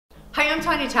Hi, I'm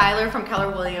Tanya Tyler from Keller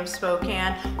Williams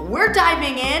Spokane. We're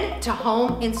diving in to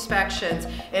home inspections.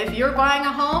 If you're buying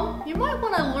a home, you might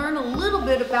want to learn a little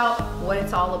bit about what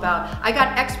it's all about. I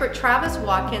got expert Travis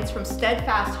Watkins from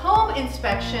Steadfast Home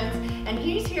Inspections, and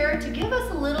he's here to give us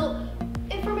a little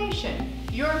information,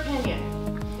 your opinion.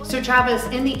 So Travis,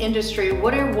 in the industry,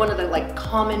 what are one of the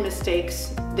common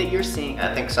mistakes that you're seeing?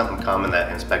 I think something common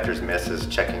that inspectors miss is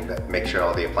checking to make sure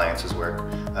all the appliances work.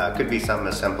 Could be something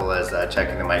as simple as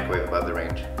checking the microwave above the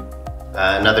range.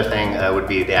 Another thing would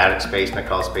be the attic space and the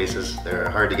crawl spaces. They're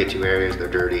hard to get to areas, they're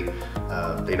dirty.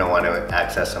 They don't want to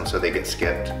access them, so they get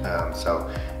skipped.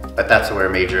 But that's where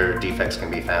major defects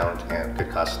can be found and could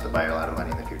cost the buyer a lot of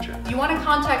money in the future. If you want to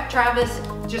contact Travis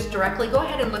just directly, go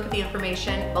ahead and look at the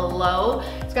information below.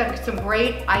 He's got some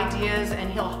great ideas and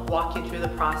he'll walk you through the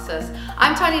process.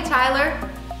 I'm Tanya Tyler.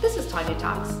 This is Tanya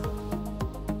Talks.